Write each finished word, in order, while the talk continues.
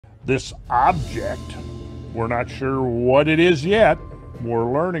This object, we're not sure what it is yet.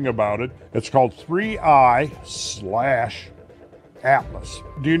 We're learning about it. It's called 3I/Atlas.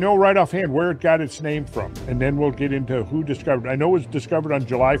 Do you know right offhand where it got its name from? And then we'll get into who discovered it. I know it was discovered on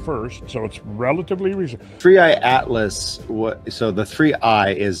July 1st, so it's relatively recent. 3I Atlas, so the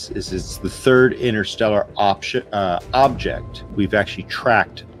 3I is the third interstellar object we've actually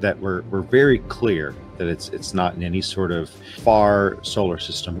tracked that we're very clear that it's not in any sort of far solar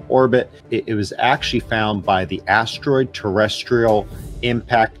system orbit. It was actually found by the Asteroid Terrestrial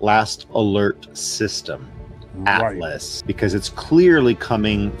Impact Last Alert System, Atlas, because it's clearly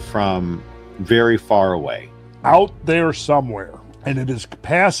coming from very far away. Out there somewhere. And it is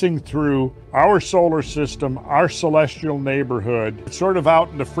passing through our solar system, our celestial neighborhood. It's sort of out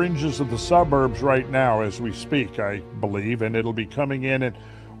in the fringes of the suburbs right now as we speak, I believe, and it'll be coming in. And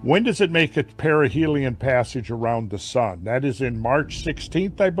when does it make a perihelion passage around the sun? That is in March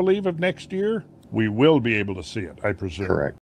 16th, I believe, of next year. We will be able to see it, I presume. Correct.